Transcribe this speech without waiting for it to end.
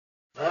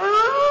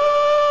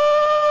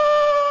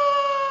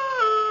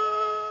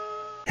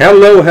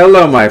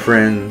Hello my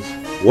friends,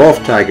 Wolf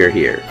Tiger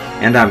here,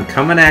 and I'm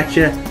coming at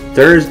you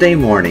Thursday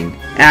morning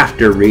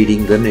after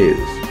reading the news.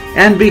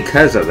 And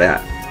because of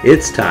that,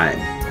 it's time,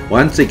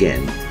 once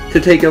again, to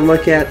take a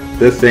look at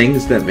the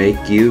things that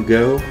make you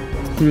go,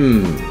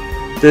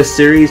 the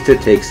series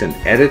that takes an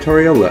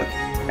editorial look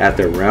at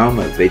the realm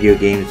of video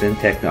games and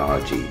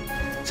technology.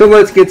 So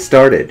let's get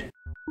started.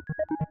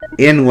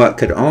 In what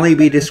could only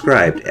be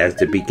described as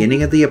the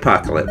beginning of the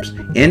apocalypse,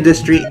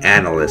 industry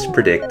analysts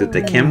predict that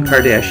the Kim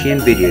Kardashian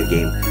video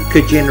game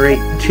could generate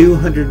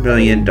 $200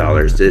 million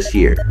this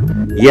year.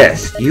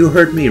 Yes, you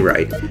heard me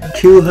right,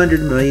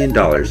 $200 million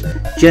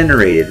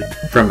generated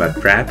from a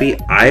crappy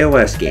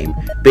iOS game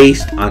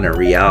based on a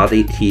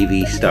reality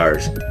TV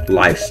star's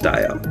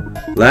lifestyle.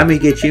 Let me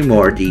get you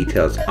more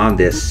details on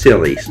this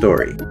silly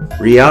story.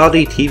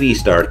 Reality TV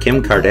star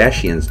Kim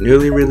Kardashian's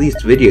newly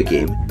released video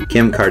game,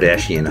 Kim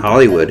Kardashian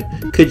Hollywood,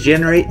 could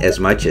generate as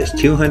much as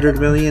 $200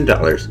 million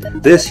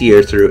this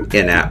year through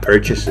in-app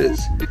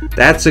purchases.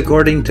 That's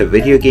according to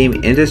video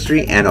game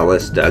industry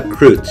analyst Doug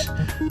Creutz,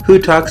 who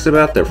talks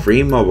about the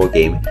free mobile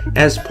game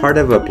as part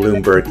of a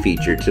Bloomberg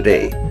feature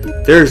today.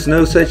 There's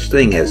no such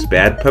thing as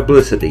bad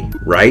publicity,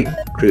 right?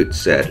 Creutz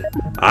said.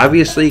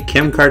 Obviously,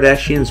 Kim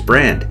Kardashian's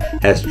brand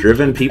has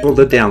driven people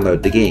to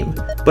download the game,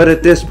 but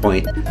at this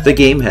point, the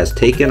game has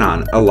taken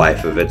on a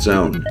life of its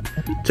own.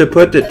 To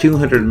put the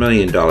 $200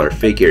 million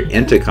figure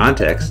into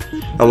context,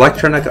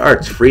 Electronic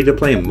Arts'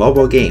 free-to-play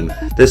mobile game,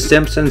 The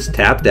Simpsons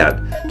Tapped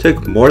Out,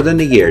 took more than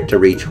a year to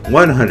reach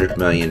 $100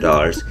 million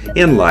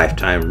in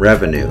lifetime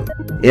revenue.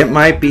 It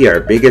might be our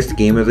biggest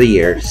game of the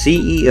year,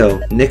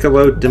 CEO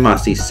Niccolo De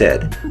Masi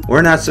said.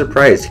 We're not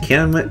surprised.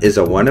 Kim is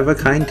a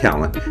one-of-a-kind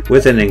talent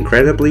with an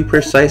incredibly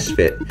precise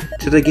fit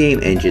to the game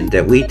engine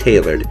that we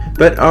tailored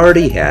but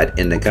already had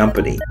in the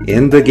company.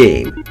 In the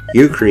game,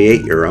 you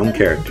create your own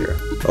character.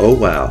 Oh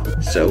wow,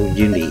 so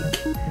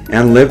unique.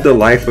 And live the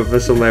life of a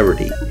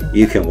celebrity.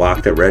 You can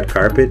walk the red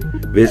carpet,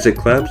 visit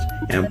clubs,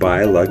 and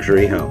buy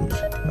luxury homes.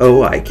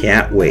 Oh, I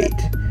can't wait.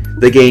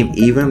 The game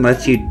even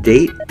lets you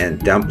date and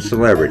dump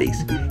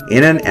celebrities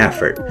in an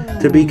effort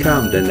to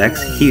become the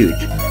next huge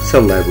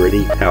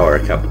celebrity power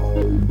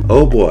couple.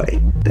 Oh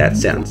boy, that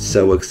sounds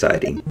so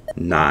exciting.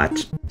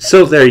 Not.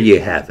 So there you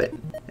have it.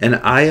 An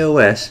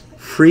iOS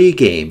free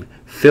game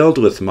filled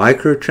with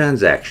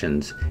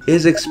microtransactions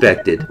is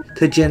expected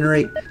to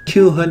generate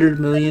 $200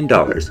 million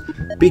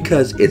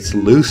because it's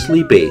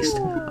loosely based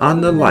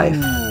on the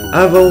life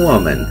of a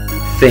woman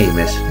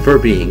famous for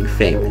being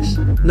famous.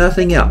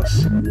 Nothing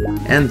else.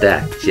 And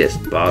that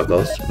just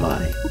boggles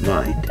my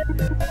mind.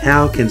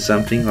 How can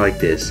something like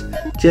this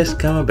just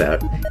come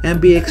about and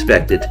be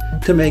expected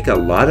to make a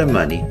lot of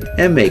money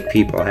and make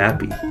people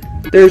happy?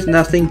 There's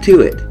nothing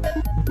to it.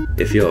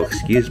 If you'll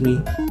excuse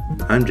me,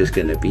 I'm just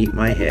going to beat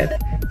my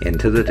head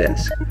into the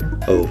desk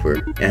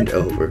over and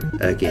over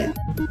again.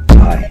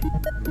 Why?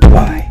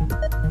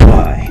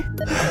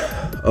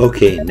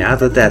 Okay, now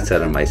that that's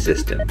out of my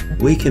system,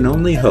 we can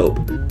only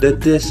hope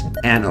that this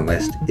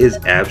analyst is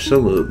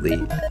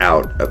absolutely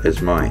out of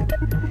his mind,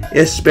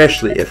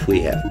 especially if we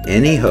have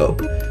any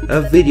hope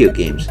of video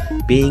games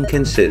being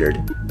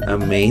considered a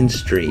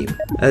mainstream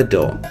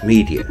adult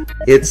media.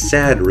 It's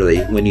sad really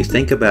when you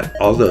think about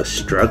all those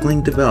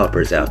struggling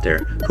developers out there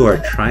who are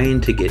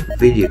trying to get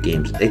video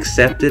games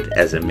accepted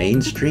as a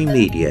mainstream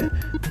media,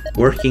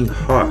 working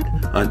hard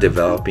on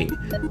developing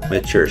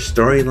mature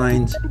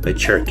storylines,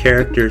 mature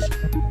characters,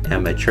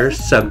 and mature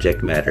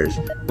subject matters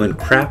when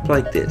crap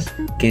like this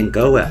can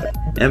go out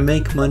and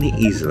make money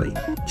easily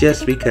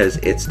just because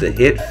it's the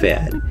hit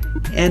fad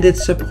and it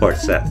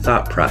supports that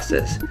thought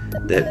process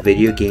that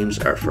video games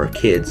are for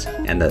kids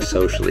and the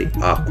socially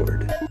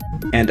awkward.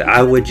 And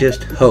I would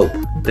just hope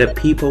that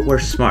people were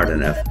smart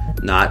enough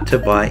not to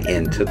buy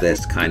into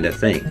this kind of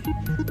thing.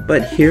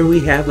 But here we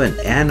have an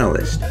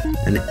analyst,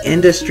 an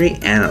industry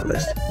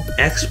analyst,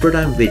 expert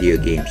on video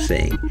games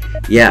saying,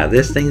 yeah,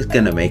 this thing's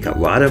gonna make a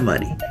lot of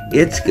money.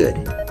 It's good.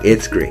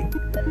 It's great.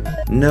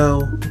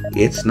 No,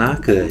 it's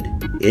not good.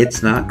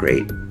 It's not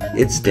great.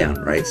 It's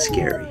downright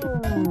scary.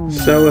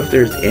 So if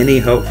there's any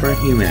hope for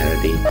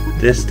humanity,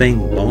 this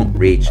thing won't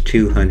reach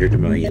 $200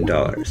 million.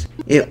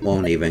 It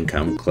won't even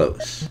come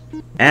close.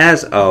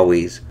 As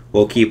always,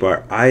 we'll keep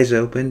our eyes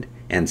open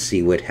and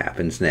see what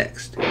happens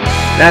next.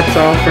 That's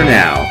all for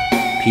now.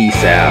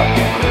 Peace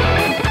out.